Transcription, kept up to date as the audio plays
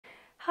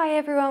Hi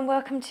everyone,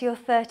 welcome to your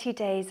 30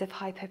 days of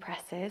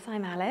hypopressives.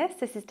 I'm Alice,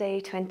 this is day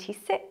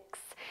 26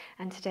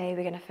 and today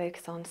we're going to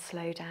focus on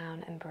slow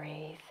down and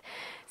breathe.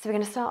 So we're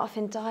going to start off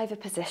in diver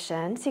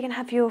position. So you can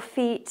have your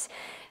feet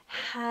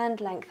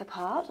hand length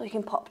apart, or you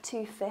can pop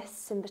two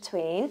fists in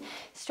between.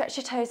 Stretch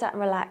your toes out and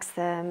relax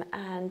them,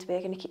 and we're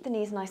going to keep the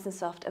knees nice and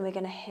soft and we're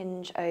going to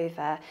hinge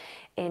over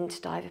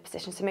into diver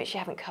position. So make sure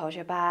you haven't curled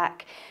your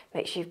back,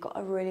 make sure you've got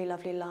a really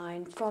lovely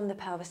line from the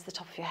pelvis to the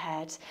top of your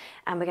head,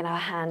 and we're going to have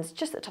our hands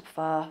just at the top of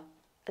our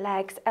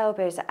legs,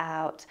 elbows are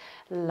out,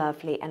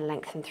 lovely, and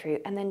lengthen through,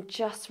 and then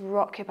just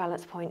rock your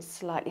balance point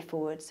slightly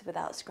forwards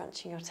without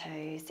scrunching your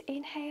toes.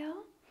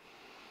 Inhale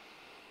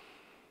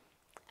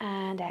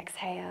and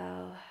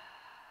exhale.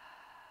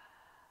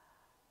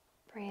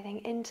 Breathing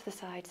into the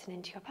sides and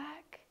into your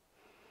back.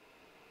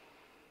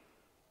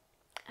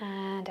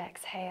 And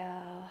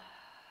exhale.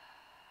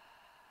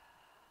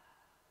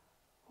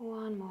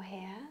 One more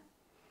here.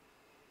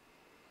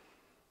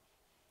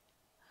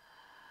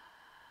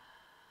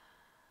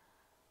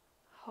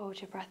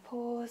 Hold your breath,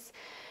 pause.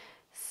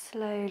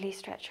 Slowly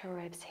stretch your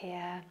ribs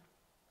here.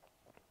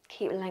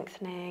 Keep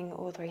lengthening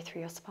all the way through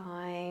your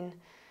spine.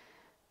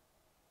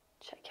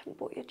 Check you haven't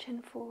brought your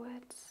chin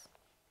forwards.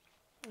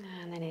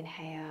 And then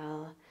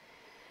inhale.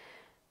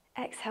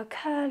 Exhale,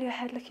 curl your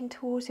head looking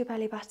towards your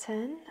belly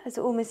button, as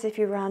almost if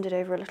you rounded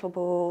over a little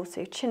ball,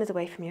 so your chin is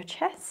away from your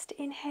chest.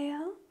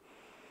 Inhale.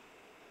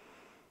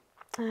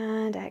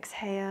 And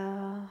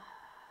exhale.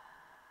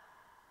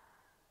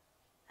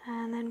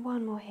 And then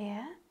one more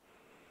here.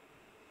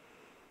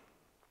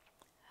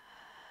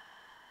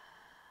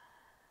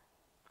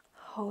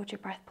 Hold your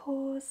breath,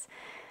 pause.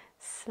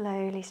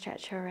 Slowly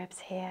stretch your ribs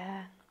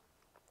here.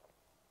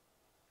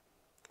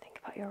 Think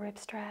about your rib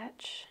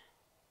stretch.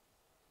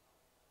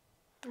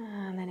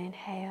 And then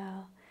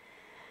inhale.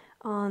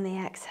 On the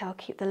exhale,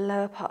 keep the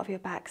lower part of your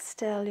back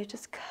still. You're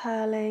just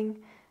curling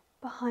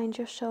behind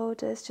your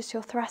shoulders, just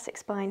your thoracic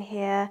spine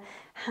here.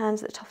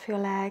 Hands at the top of your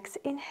legs.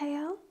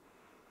 Inhale.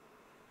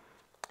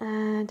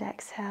 And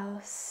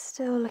exhale,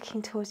 still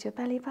looking towards your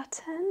belly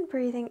button.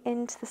 Breathing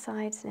into the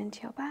sides and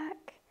into your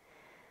back.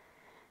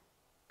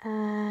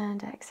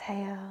 And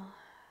exhale.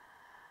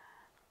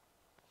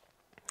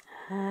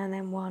 And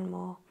then one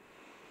more.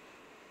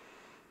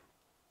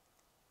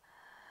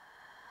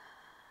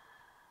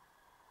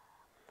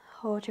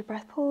 Hold your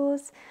breath,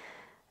 pause.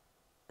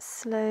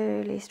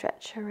 Slowly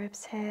stretch your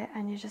ribs here,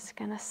 and you're just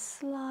going to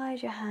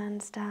slide your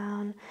hands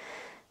down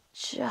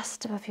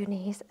just above your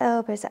knees.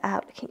 Elbows are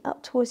out, looking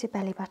up towards your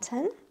belly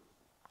button.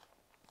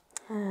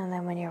 And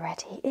then when you're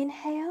ready,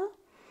 inhale.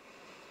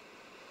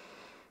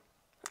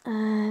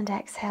 And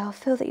exhale.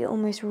 Feel that you're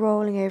almost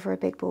rolling over a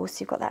big ball, so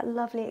you've got that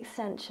lovely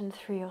extension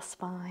through your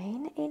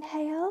spine.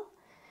 Inhale.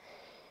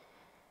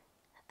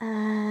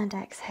 And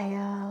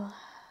exhale.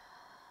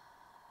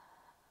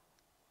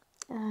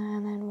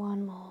 And then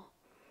one more.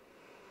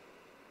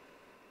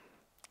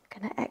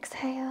 Gonna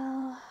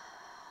exhale.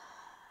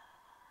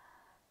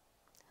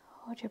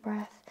 Hold your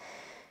breath.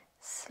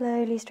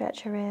 Slowly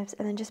stretch your ribs,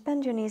 and then just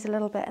bend your knees a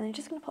little bit, and then you're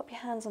just gonna pop your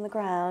hands on the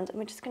ground, and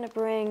we're just gonna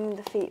bring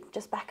the feet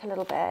just back a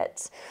little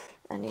bit,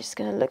 and you're just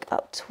gonna look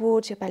up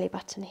towards your belly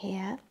button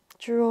here.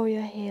 Draw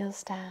your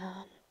heels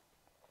down.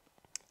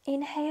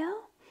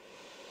 Inhale.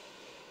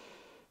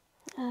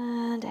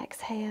 And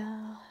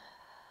exhale.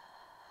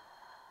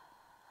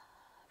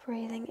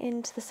 Breathing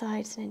into the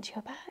sides and into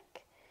your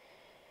back.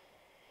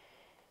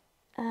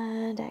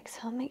 And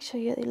exhale, make sure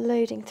you're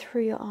loading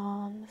through your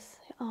arms.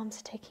 Your arms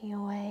are taking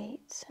your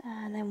weight.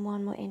 And then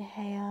one more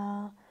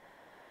inhale.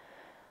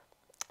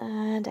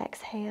 And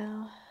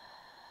exhale.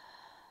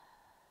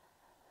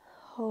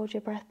 Hold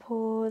your breath,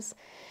 pause.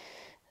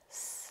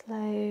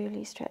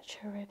 Slowly stretch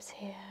your ribs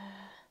here.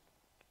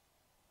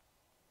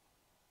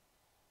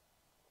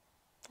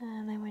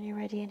 And then when you're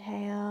ready,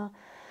 inhale.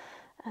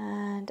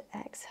 And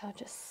exhale,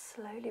 just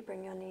slowly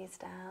bring your knees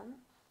down.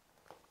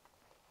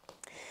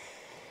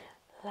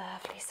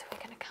 Lovely, so we're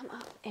going to come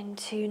up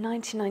into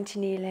 90-90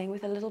 kneeling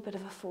with a little bit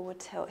of a forward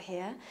tilt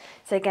here.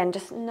 So again,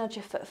 just nudge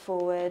your foot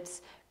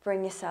forwards,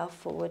 bring yourself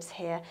forwards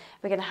here.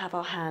 We're going to have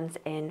our hands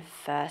in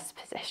first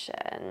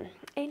position.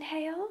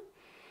 Inhale.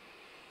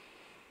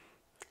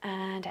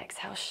 And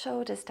exhale,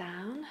 shoulders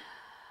down.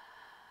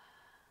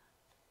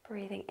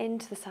 Breathing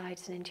into the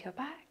sides and into your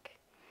back.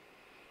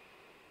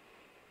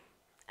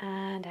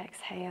 And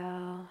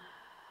exhale.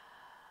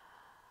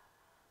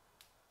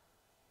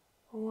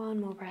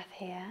 One more breath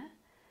here.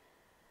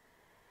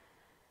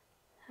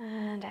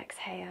 And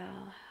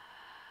exhale.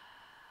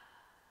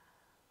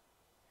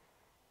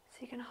 So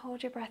you're going to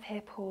hold your breath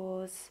here,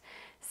 pause,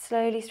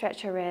 slowly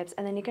stretch your ribs,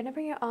 and then you're going to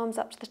bring your arms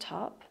up to the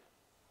top.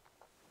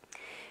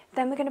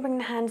 Then we're going to bring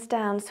the hands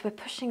down, so we're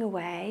pushing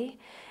away,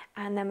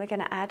 and then we're going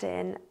to add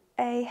in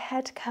a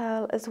head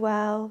curl as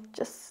well,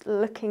 just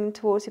looking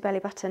towards your belly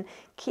button.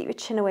 Keep your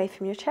chin away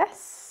from your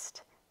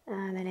chest,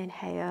 and then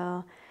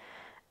inhale.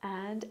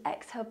 And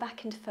exhale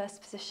back into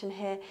first position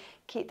here.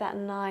 Keep that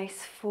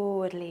nice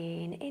forward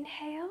lean.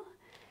 Inhale.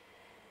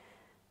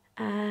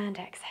 And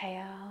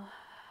exhale.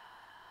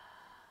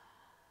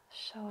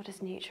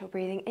 Shoulders neutral,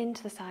 breathing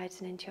into the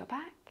sides and into your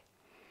back.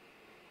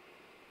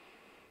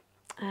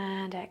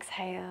 And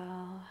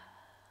exhale.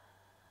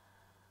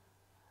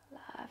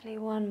 Lovely,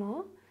 one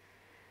more.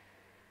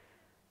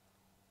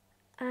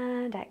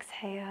 And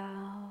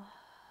exhale.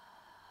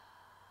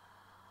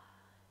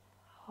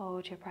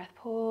 Hold your breath,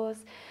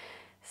 pause.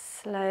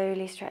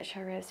 Slowly stretch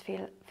your ribs,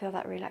 feel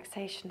that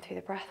relaxation through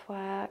the breath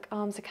work.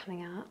 Arms are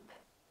coming up.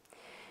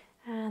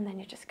 And then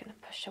you're just going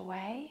to push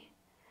away.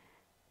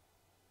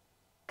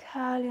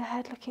 Curl your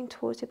head looking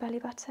towards your belly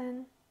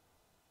button.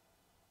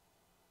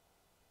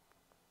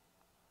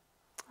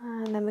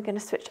 And then we're going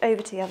to switch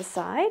over to the other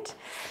side.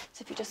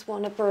 So if you just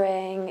want to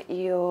bring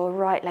your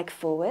right leg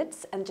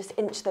forwards and just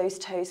inch those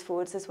toes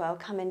forwards as well.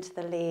 Come into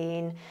the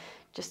lean,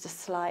 just a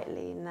slight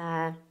lean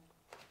there.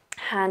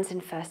 Hands in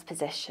first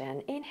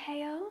position.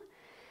 Inhale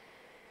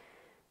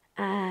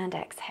and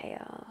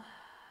exhale.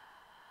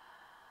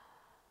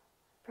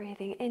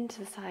 Breathing into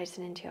the sides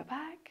and into your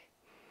back.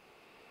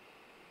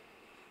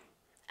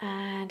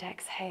 And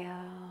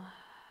exhale.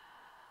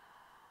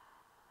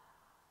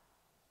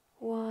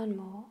 One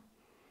more.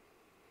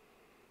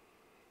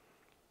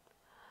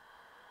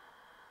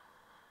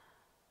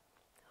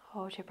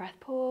 Hold your breath,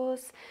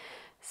 pause.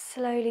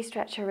 Slowly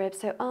stretch your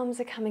ribs so arms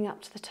are coming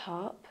up to the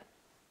top.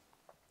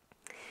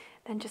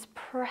 Then just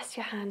press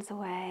your hands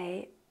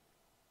away.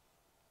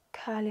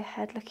 Curl your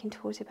head looking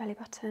towards your belly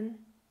button.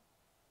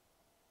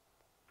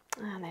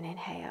 And then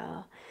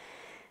inhale.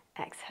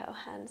 Exhale,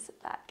 hands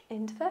back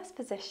into first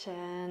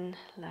position.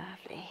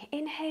 Lovely.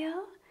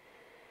 Inhale.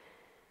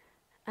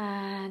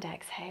 And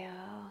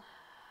exhale.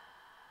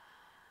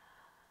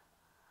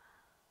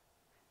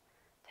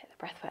 Take the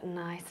breath work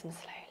nice and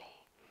slowly.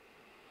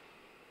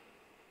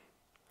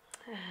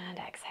 And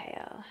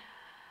exhale.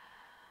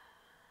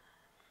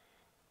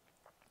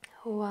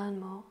 One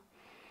more.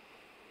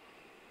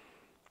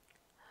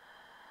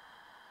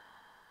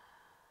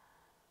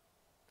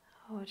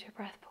 Hold your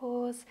breath,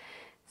 pause.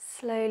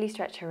 Slowly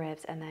stretch your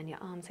ribs and then your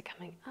arms are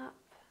coming up.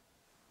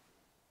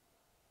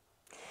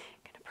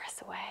 Going to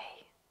press away.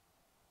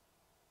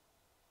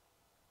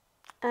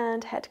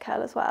 And head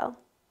curl as well.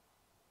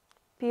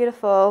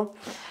 Beautiful.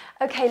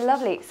 Okay,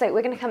 lovely. So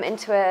we're going to come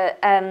into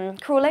a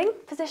crawling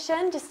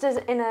position, just as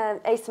in an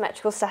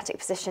asymmetrical static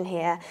position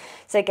here.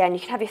 So again, you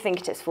can have your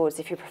fingertips forwards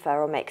if you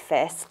prefer, or make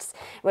fists.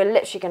 We're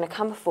literally going to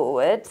come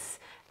forwards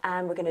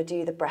and we're going to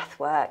do the breath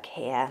work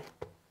here.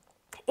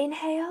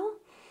 Inhale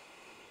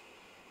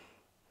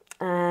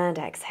and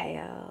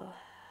exhale.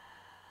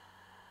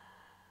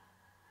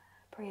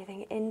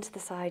 Breathing into the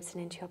sides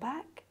and into your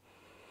back.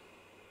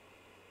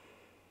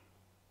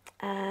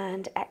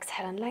 And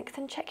exhale and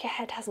lengthen. Check your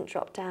head hasn't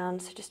dropped down,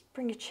 so just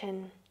bring your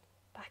chin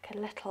back a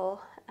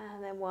little,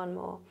 and then one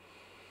more.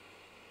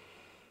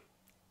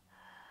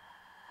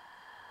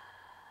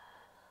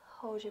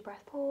 Hold your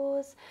breath,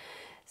 pause.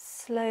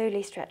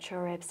 Slowly stretch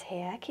your ribs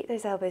here. Keep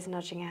those elbows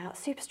nudging out.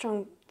 Super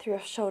strong through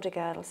your shoulder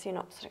girdle, so you're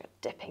not sort of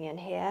dipping in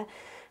here.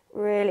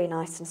 Really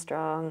nice and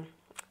strong.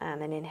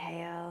 And then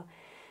inhale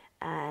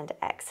and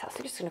exhale. So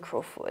we're just going to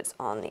crawl forwards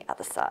on the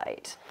other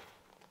side.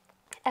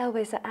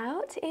 Elbows are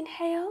out,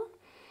 inhale,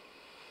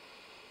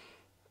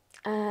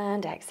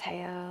 and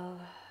exhale.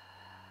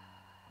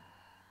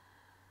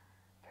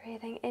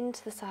 Breathing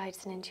into the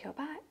sides and into your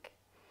back,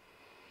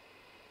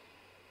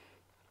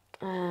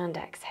 and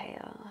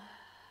exhale.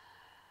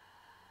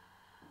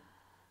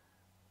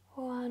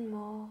 One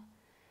more.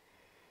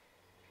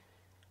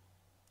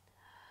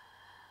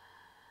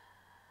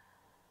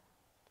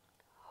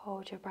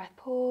 Hold your breath,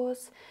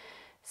 pause.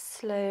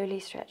 Slowly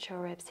stretch your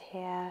ribs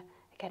here.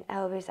 Again,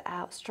 elbows are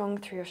out, strong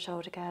through your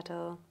shoulder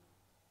girdle.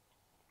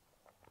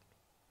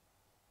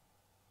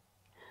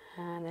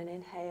 And then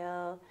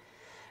inhale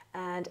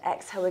and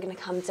exhale. We're going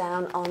to come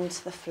down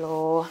onto the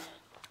floor.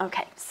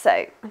 Okay,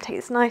 so take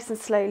this nice and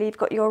slowly. You've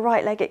got your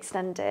right leg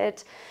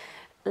extended.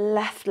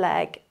 Left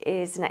leg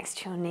is next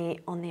to your knee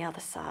on the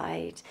other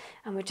side.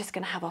 And we're just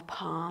going to have our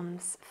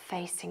palms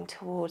facing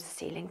towards the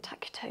ceiling.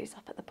 Tuck your toes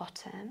up at the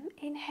bottom.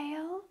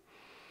 Inhale.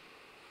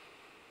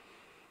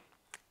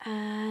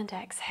 And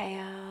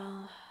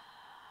exhale.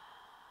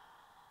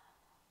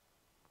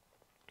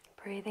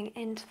 Breathing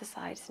into the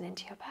sides and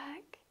into your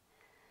back.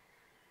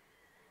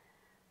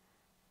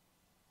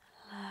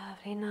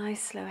 Lovely,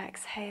 nice, slow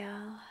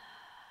exhale.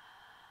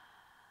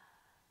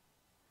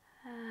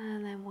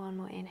 And then one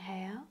more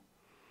inhale.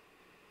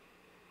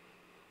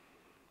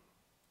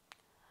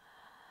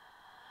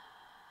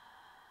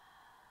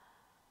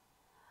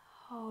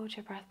 Hold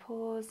your breath,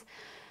 pause.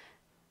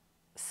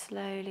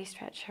 Slowly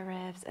stretch your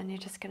ribs, and you're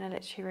just going to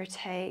literally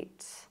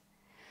rotate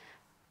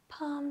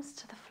palms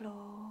to the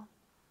floor.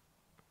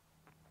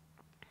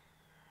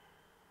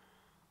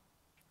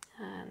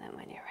 And then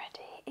when you're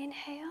ready,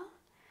 inhale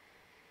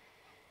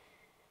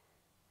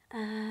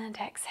and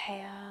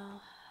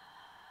exhale.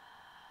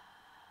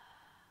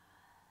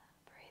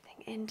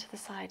 Breathing into the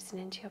sides and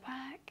into your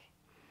back.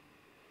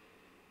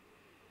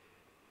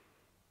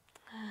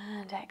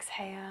 And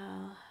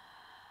exhale.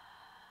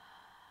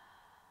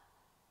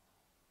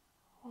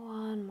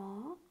 One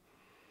more.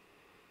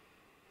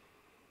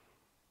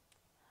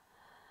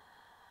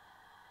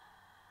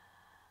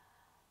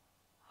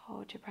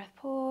 Hold your breath,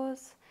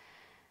 pause.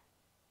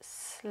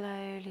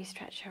 Slowly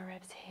stretch your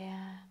ribs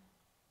here.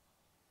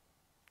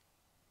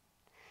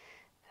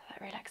 Feel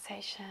that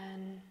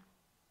relaxation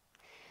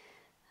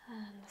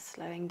and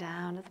slowing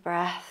down of the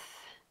breath.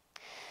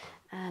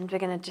 And we're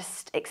going to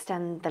just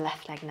extend the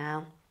left leg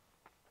now.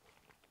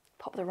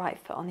 Pop the right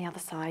foot on the other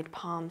side,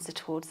 palms are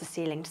towards the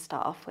ceiling to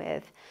start off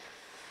with.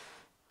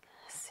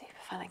 Super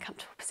find a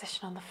comfortable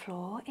position on the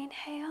floor.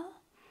 Inhale.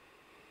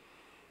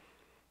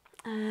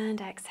 And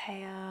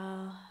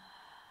exhale.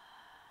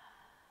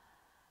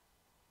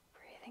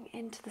 Breathing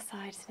into the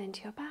sides and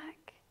into your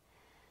back.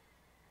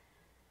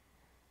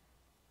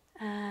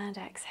 And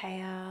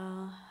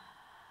exhale.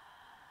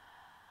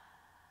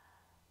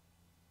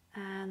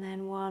 And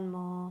then one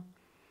more.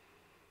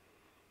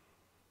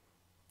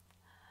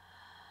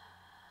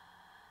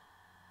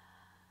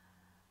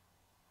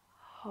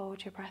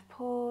 Hold your breath,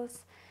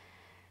 pause.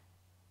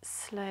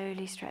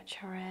 Slowly stretch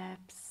your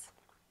ribs.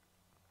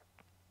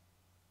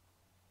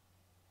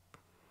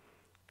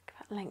 Look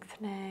at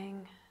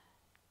lengthening.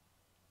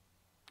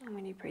 And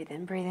when you breathe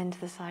into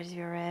the sides of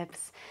your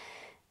ribs.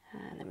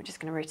 And then we're just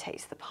going to rotate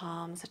so the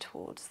palms are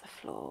towards the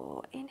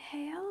floor.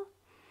 Inhale.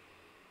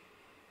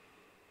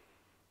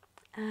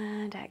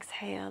 And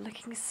exhale,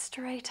 looking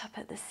straight up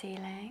at the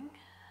ceiling.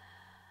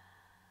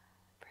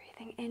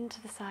 Breathing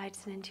into the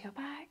sides and into your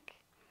back.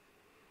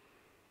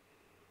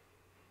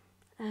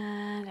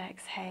 And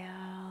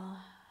exhale.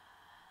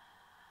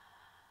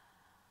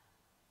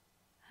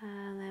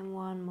 And then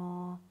one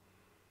more.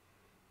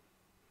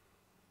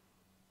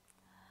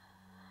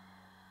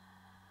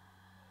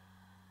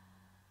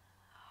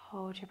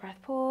 Hold your breath,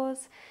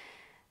 pause.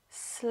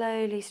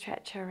 Slowly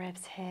stretch your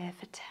ribs here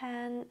for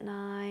 10,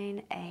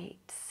 9, 8,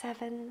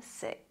 7,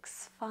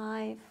 6,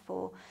 5,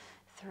 4,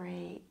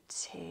 3,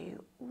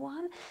 2, 1.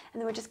 And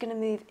then we're just going to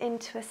move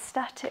into a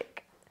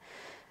static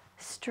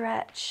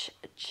stretch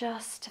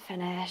just to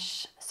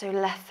finish. So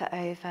left foot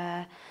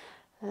over,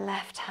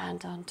 left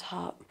hand on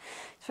top.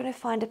 Just want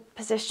to find a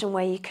position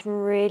where you can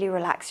really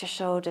relax your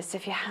shoulders. So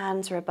if your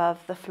hands are above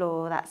the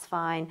floor, that's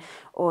fine.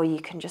 Or you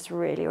can just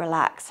really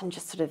relax and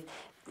just sort of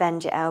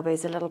bend your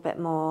elbows a little bit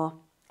more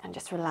and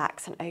just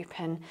relax and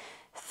open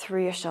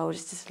through your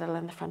shoulders, just a little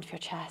in the front of your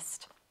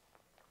chest.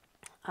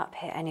 Up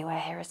here, anywhere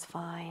here is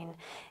fine.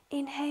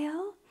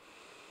 Inhale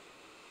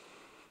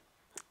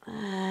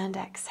and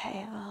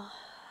exhale.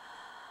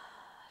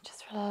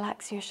 Just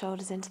relaxing your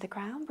shoulders into the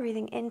ground,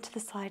 breathing into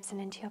the sides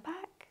and into your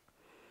back.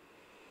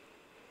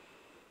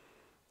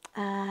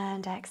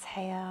 And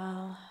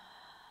exhale.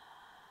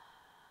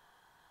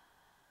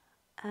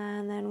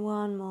 And then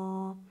one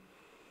more.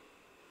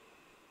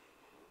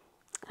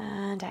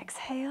 And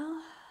exhale.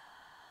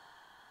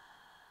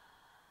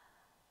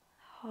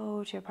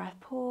 Hold your breath,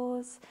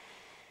 pause.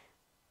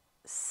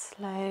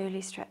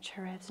 Slowly stretch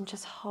your ribs and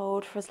just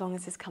hold for as long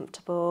as is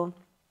comfortable.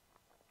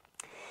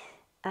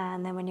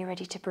 And then when you're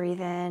ready to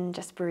breathe in,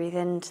 just breathe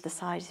into the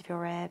sides of your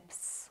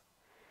ribs.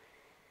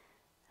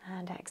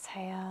 And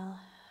exhale.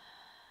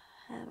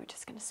 And we're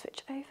just going to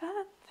switch over.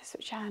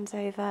 Switch your hands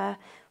over,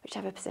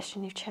 whichever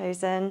position you've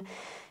chosen.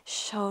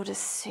 Shoulders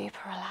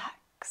super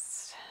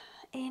relaxed.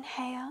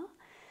 Inhale.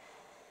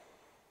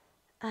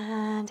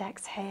 And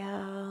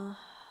exhale.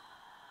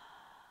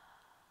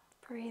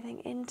 Breathing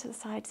into the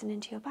sides and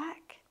into your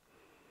back.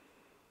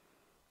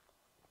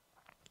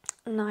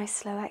 Nice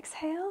slow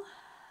exhale.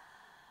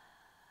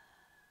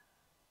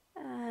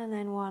 And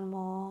then one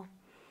more.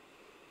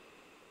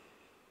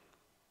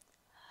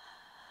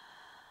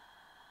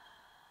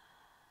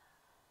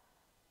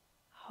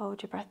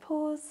 Hold your breath,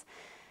 pause.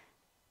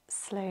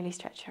 Slowly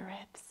stretch your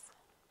ribs.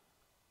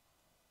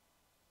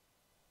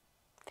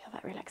 Feel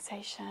that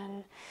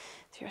relaxation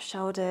through your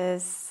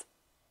shoulders.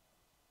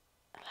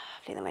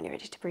 Lovely. Then when you're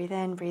ready to breathe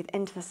in, breathe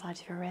into the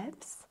sides of your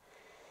ribs.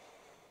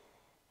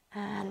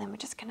 And then we're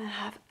just going to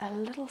have a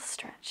little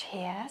stretch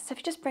here. So if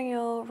you just bring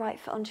your right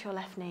foot onto your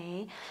left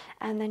knee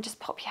and then just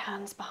pop your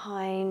hands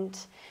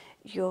behind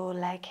your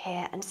leg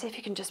here and see if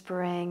you can just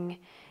bring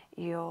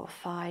your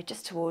thigh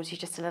just towards you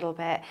just a little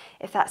bit.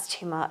 If that's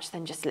too much,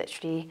 then just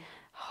literally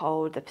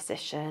hold the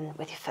position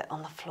with your foot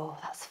on the floor.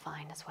 That's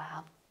fine as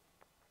well.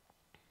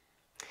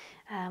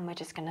 And we're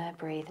just going to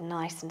breathe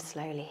nice and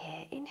slowly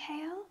here.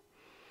 Inhale.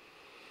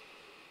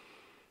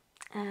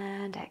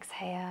 And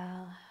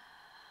exhale.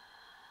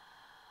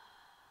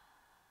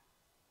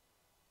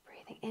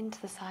 Breathing into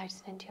the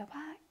sides and into your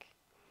back.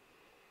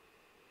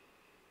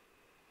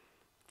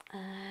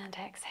 And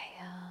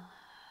exhale.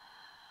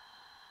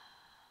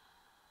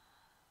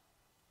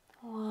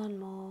 One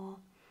more.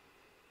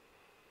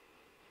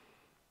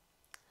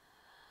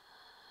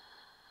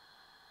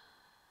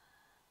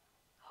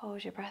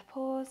 Hold your breath,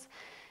 pause.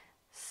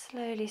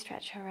 Slowly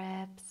stretch your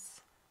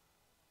ribs.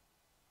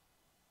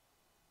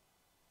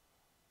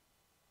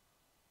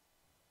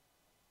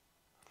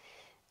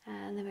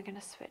 And then we're going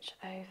to switch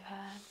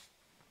over.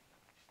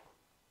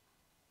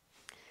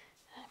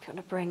 If you want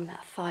to bring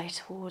that thigh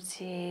towards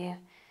you.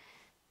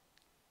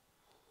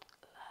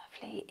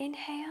 Lovely.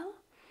 Inhale.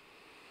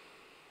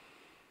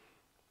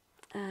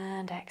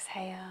 And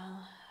exhale.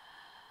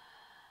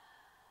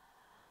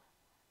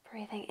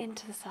 Breathing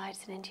into the sides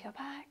and into your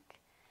back.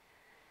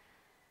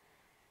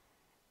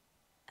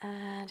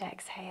 And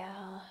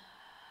exhale.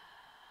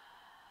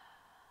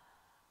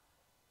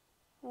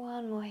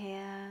 One more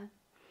here.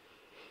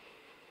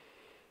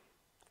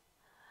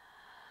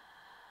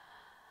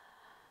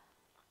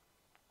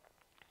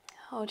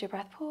 Hold your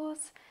breath,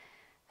 pause.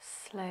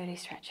 Slowly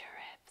stretch your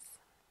ribs.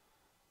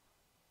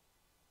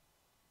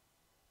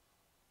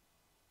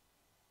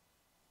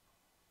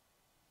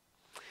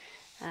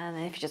 And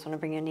then if you just want to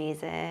bring your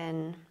knees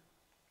in.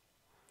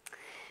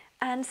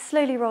 And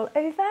slowly roll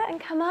over and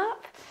come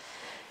up.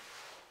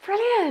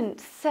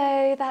 Brilliant.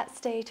 So that's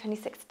day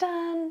 26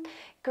 done.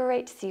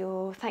 Great to see you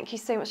all. Thank you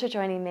so much for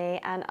joining me,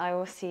 and I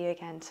will see you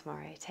again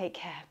tomorrow. Take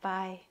care.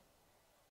 Bye.